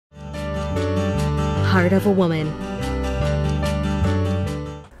Heart of a Woman.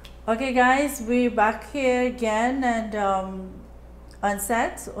 Okay guys, we're back here again, and on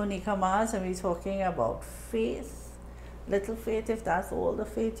set, Onika Mars, and we're talking about faith. Little faith, if that's all the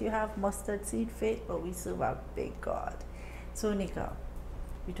faith you have, mustard seed faith, but we serve a big God. So Onika,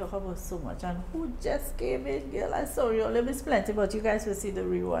 we talk about so much, and who just came in, girl? I saw you, let me plenty, but you guys will see the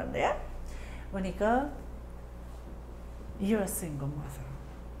real one, yeah? Onika, you're a single mother,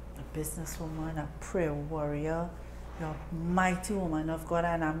 a businesswoman, a prayer warrior. You're a mighty woman of God,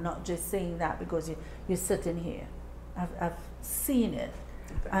 and I'm not just saying that because you're sitting here. I've seen it.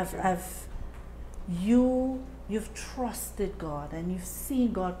 You've trusted God, and you've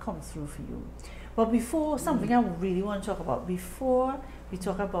seen God come through for you. But before, something I really want to talk about, before we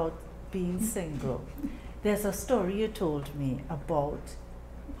talk about being single, there's a story you told me about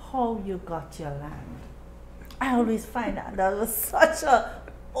how you got your land. I always find that was such an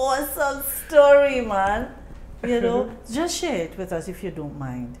awesome story, man. You know, just share it with us if you don't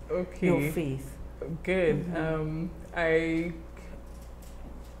mind. Okay. Your faith. Good.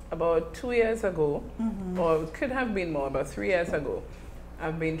 About 2 years ago, or it could have been more, about 3 years ago,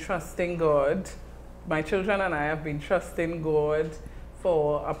 I've been trusting God. My children and I have been trusting God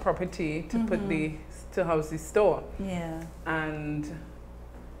for a property to to house the store. Yeah. And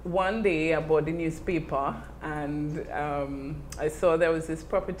one day I bought the newspaper, and I saw there was this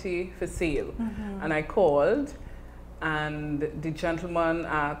property for sale, and I called, and the gentleman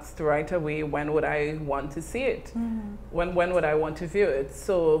asked right away when would I want to see it, when would I want to view it.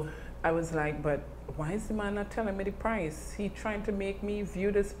 So I was like, but why is the man not telling me the price? He trying to make me view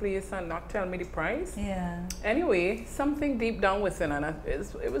this place and not tell me the price? Yeah. Anyway, something deep down within, and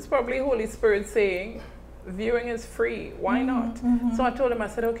it was probably Holy Spirit saying, viewing is free, why not? So I told him, I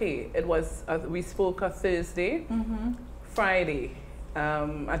said, okay, it was, we spoke on Thursday, Friday.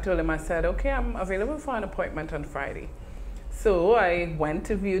 I told him, I said, okay, I'm available for an appointment on Friday. So I went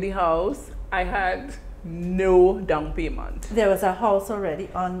to view the house. I had no down payment. There was a house already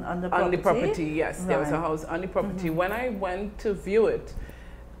on the property? On the property, yes. Right. There was a house on the property. When I went to view it,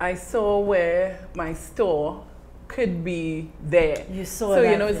 I saw where my store could be there. You saw so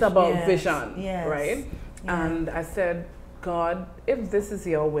that you know, it's about yes. vision, Yes. right? Yeah. And I said, God, if this is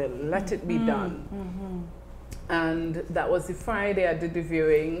your will, let it be done. And that was the Friday I did the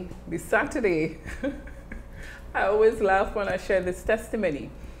viewing. The Saturday, I always laugh when I share this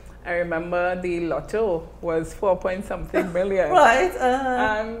testimony. I remember the lotto was 4-point-something million. Right.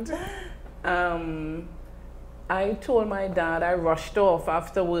 And I told my dad, I rushed off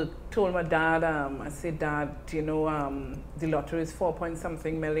after work, told my dad, I said, Dad, you know, the lottery is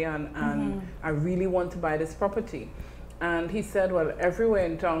 4-point-something million, and I really want to buy this property. And he said, well, everywhere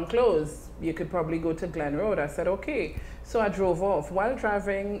in town closed. You could probably go to Glen Road. I said, okay. So I drove off. While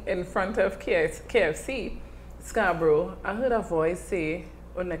driving in front of KFC, Scarborough, I heard a voice say,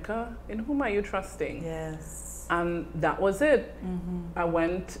 Onika, in whom are you trusting? Yes. And that was it. I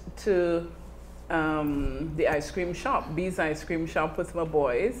went to the ice cream shop, B's ice cream shop, with my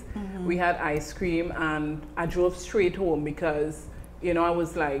boys. We had ice cream, and I drove straight home because, you know, I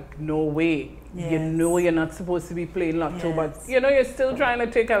was like, no way. Yes. You know you're not supposed to be playing lotto, Yes. but you know you're still trying to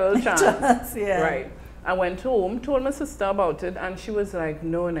take a little chance. Yeah. Right. I went home, told my sister about it, and she was like,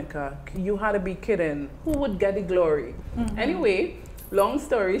 no, Nika, you had to be kidding. Who would get the glory? Anyway, long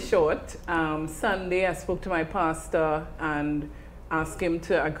story short, Sunday I spoke to my pastor and asked him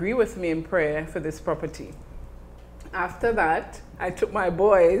to agree with me in prayer for this property. After that, I took my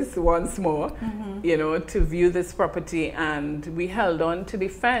boys once more, you know, to view this property, and we held on to the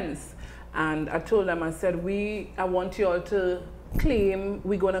fence. And I told them, I said, I want you all to claim,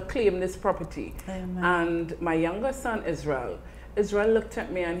 we're going to claim this property. Amen. And my younger son, Israel looked at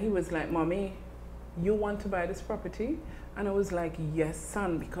me and he was like, Mommy, you want to buy this property? And I was like, yes,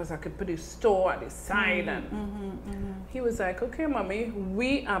 son, because I could put a store at the side. And he was like, okay, Mommy,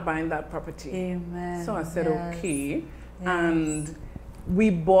 we are buying that property. Amen. So I said, Yes. okay. Yes. And we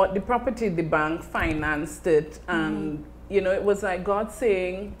bought the property, the bank financed it. And, you know, it was like God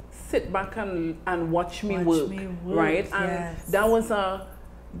saying, sit back and watch me work. Right? And Yes.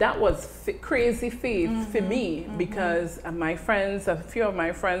 that was crazy faith for me, because my friends, a few of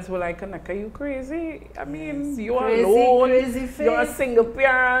my friends were like, Anak, are you crazy? I mean, you are alone. Crazy faith. You're a single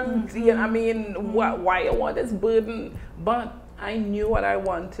parent. You know, I mean, why you want this burden? But I knew what I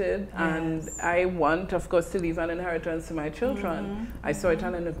wanted, and I want, of course, to leave an inheritance to my children. I saw it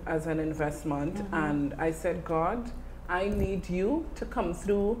as an investment, and I said, God, I need you to come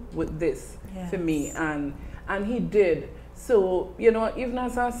through with this for me. And he did. So, you know, even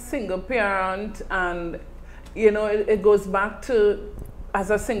as a single parent, and, you know, it goes back to as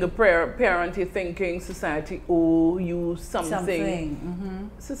a single parent, you're thinking society owe you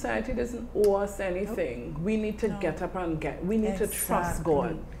something. Society doesn't owe us anything. We need to get up and we need to trust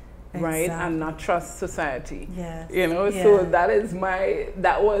God. Right, and not trust society. Yes. You know, so that was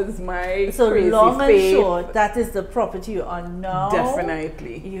my so crazy long faith. and short, that is the property you are now.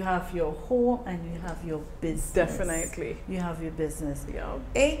 Definitely. You have your home and you have your business. Definitely. You have your business. Yeah.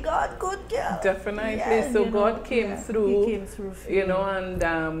 Ain't God good, girl? Definitely. Yeah, so God came through. He came through for you know, and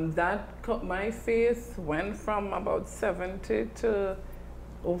my faith went from about 70 to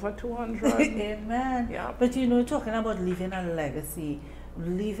over 200. Amen. Yeah. But you know, talking about leaving a legacy.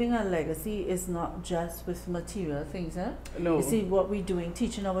 Leaving a legacy is not just with material things, eh? No. You see what we're doing,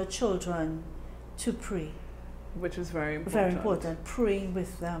 teaching our children to pray. Which is very important. Very important. Praying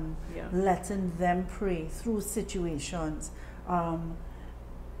with them, letting them pray through situations.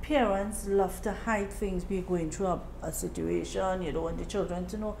 Parents love to hide things. We're going through a situation, you don't want the children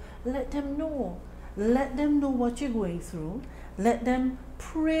to know. Let them know. Let them know what you're going through. Let them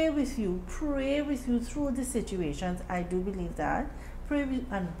pray with you through the situations. I do believe that.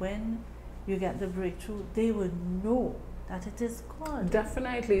 And when you get the breakthrough, they will know that it is God.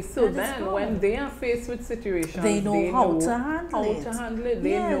 Definitely. So then when they are faced with situations, they know how to handle it.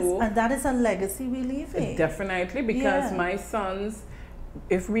 They know. And that is a legacy we leave in. Definitely, because my sons,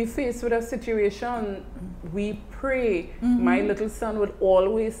 if we face with a situation, we pray. My little son would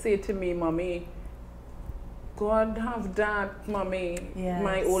always say to me, Mommy, God have that, Mommy.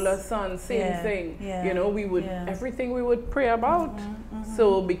 My older son, same thing. You know, we would everything we would pray about.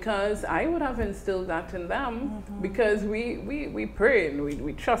 So because I would have instilled that in them, because we pray and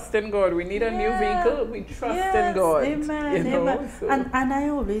we trust in God. We need a new vehicle, we trust in God. Amen. You know? Amen. So. And I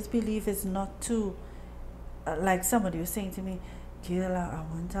always believe it's not too like somebody was saying to me, girl, I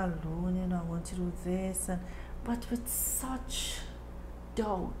want a loan, you know, I want to do this, but with such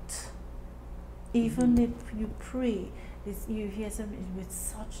doubt. Even if you pray, you hear something with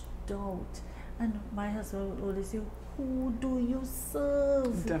such doubt. And my husband would always say, who do you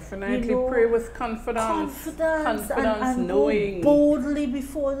serve? Definitely, you know, pray with confidence. And knowing. Go boldly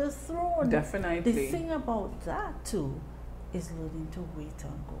before the throne. Definitely. The thing about that too is learning to wait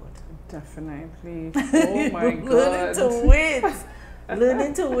on God. Definitely. Oh my God. Learning to wait.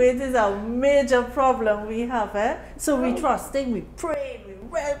 Learning to wait is a major problem we have, eh? So we trusting, we pray, we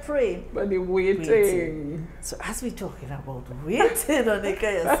well praying. But the waiting. So as we talking about waiting, Onika,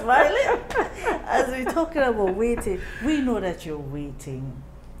 you're smiling. As we talking about waiting, we know that you're waiting.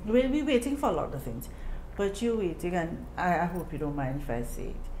 We'll be waiting for a lot of things. But you're waiting, and I hope you don't mind if I say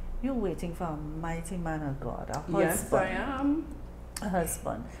it. You're waiting for a mighty man of God, a husband. Yes, I am. A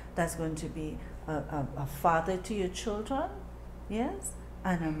husband that's going to be a father to your children. Yes,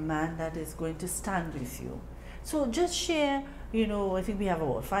 and a man that is going to stand with you. So just share, you know, I think we have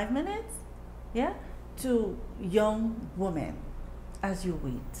about 5 minutes, to young women as you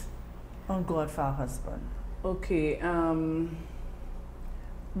wait on God for a husband. Okay,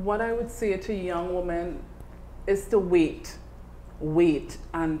 what I would say to young women is to wait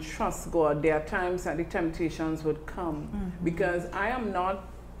and trust God. There are times that the temptations would come, because I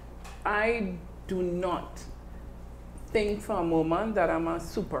do not think for a moment that I'm a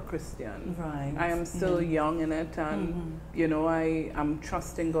super Christian. Right. I am still young in it, and you know, I am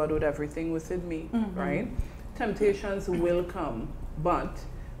trusting God with everything within me, right? Temptations will come, but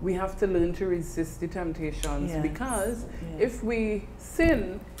we have to learn to resist the temptations, because if we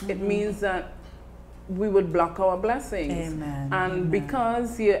sin, it means that we would block our blessings. Amen. And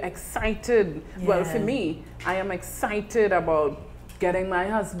because you're excited, well, for me, I am excited about getting my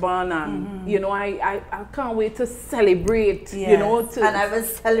husband, and you know, I can't wait to celebrate. You know, and I will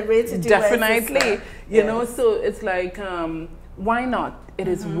celebrate it. Definitely. You know, so it's like, why not? It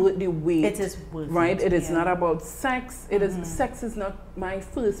is worth the wait. It is worth right? It is not about sex. It is sex is not my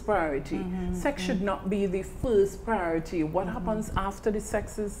first priority. Sex should not be the first priority. What happens after the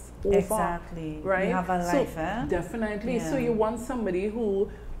sex is over? Exactly. Right. You have a life, Definitely. So you want somebody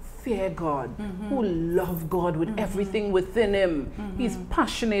who fear God, who love God with everything within him. He's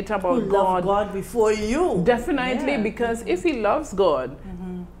passionate about who God. Love God before you. Definitely, because if he loves God,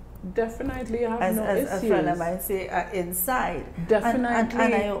 definitely have no issues. As a friend of mine say, inside. Definitely.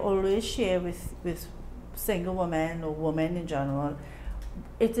 And I always share with single women or women in general,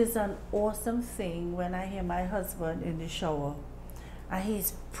 it is an awesome thing when I hear my husband in the shower. And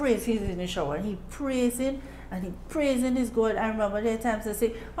he's in the shower, and he praising, and he praising his God. I remember there are times I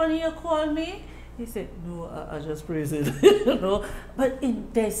say, honey, you call me? He said, no, I just praise it. You know? But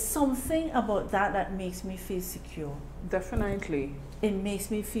there's something about that makes me feel secure. Definitely. It makes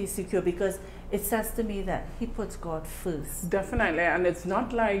me feel secure because it says to me that he puts God first. Definitely. And it's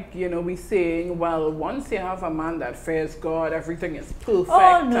not like, you know, we saying, well, once you have a man that fears God, everything is perfect.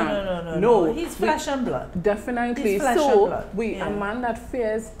 Oh, no. He's flesh and blood. Definitely. He's flesh and So blood. a man that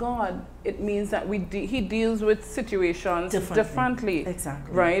fears God, it means that he deals with situations differently.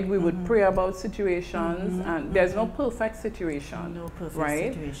 Exactly. Right? We would pray about situations, and there's no perfect situation. No perfect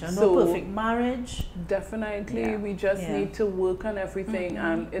right? situation. So No perfect marriage. Definitely. We just need to work on everything,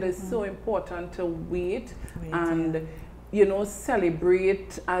 and it is so important to wait and, you know,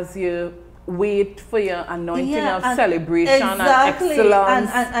 celebrate as you wait for your anointing of celebration and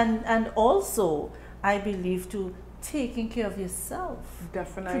excellence. And also, I believe, to taking care of yourself.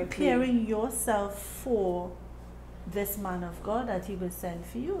 Definitely. Preparing yourself for this man of God that he will send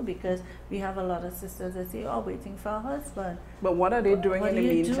for you, because we have a lot of sisters that say, oh, waiting for a husband. But what are they doing in the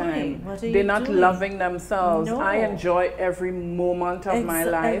meantime? They're not loving themselves. No. I enjoy every moment of my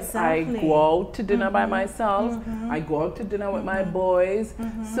life. Exactly. I go out to dinner by myself. I go out to dinner with my boys.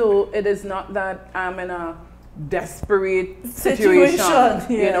 So it is not that I'm in a desperate situation. Yes.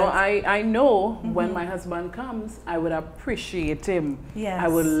 You know, I know when my husband comes, I would appreciate him. Yes. I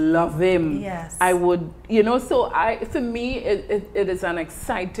would love him. Yes. I would, you know, so for me, it is an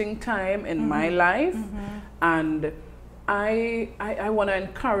exciting time in my life. And I want to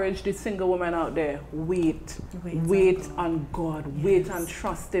encourage the single women out there, wait on God, wait and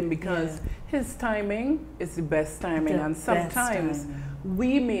trust him, because his timing is the best timing. And sometimes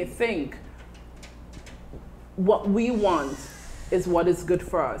we may think what we want is what is good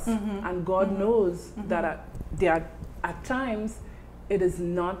for us. And God knows that at times it is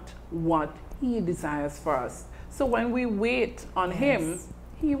not what he desires for us. So when we wait on him,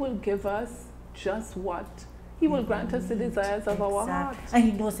 he will give us just what he will grant us the desires of our heart. And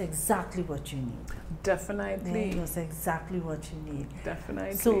he knows exactly what you need. Definitely. He knows exactly what you need.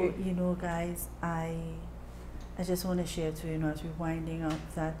 Definitely. So, you know, guys, I just want to share to you, know, as we're winding up,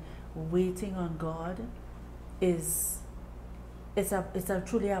 that waiting on God it's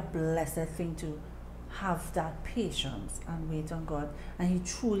truly a blessed thing to have that patience and wait on God, and he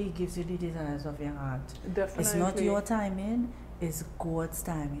truly gives you the desires of your heart. Definitely. It's not your timing, it's God's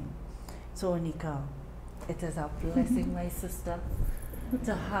timing. So Onika, it is a blessing, my sister,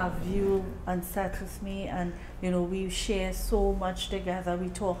 to have you on set with me, and you know, we share so much together, we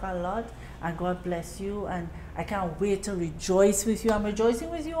talk a lot, and God bless you, and I can't wait to rejoice with you. I'm rejoicing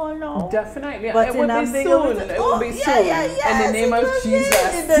with you all now. Definitely. But it will be soon. It will be soon. In the name of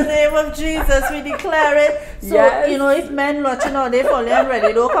Jesus. In the name of Jesus, we declare it. So, you know, if men watching out, they falling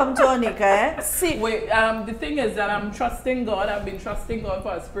ready, don't come to Onika, eh? See. Wait, the thing is that I'm trusting God. I've been trusting God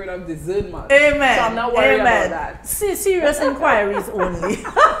for a spirit of discernment. Amen. So I'm not worried about that. See, serious inquiries only.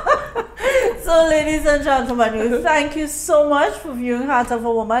 So, ladies and gentlemen, thank you so much for viewing Heart of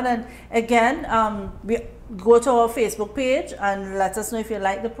a Woman. And again, we go to our Facebook page and let us know if you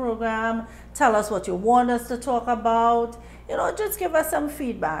like the program. Tell us what you want us to talk about. You know, just give us some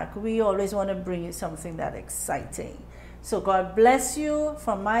feedback. We always want to bring you something that's exciting. So God bless you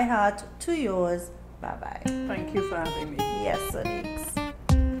from my heart to yours. Bye-bye. Thank you for having me. Yes, Onyx.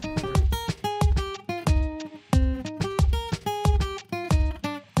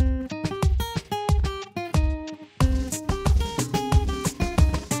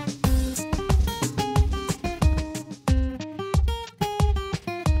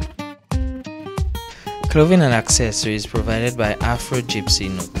 Clothing and accessories provided by Afro Gypsy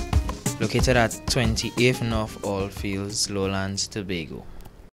Nook, located at 28th North Allfields, Lowlands, Tobago.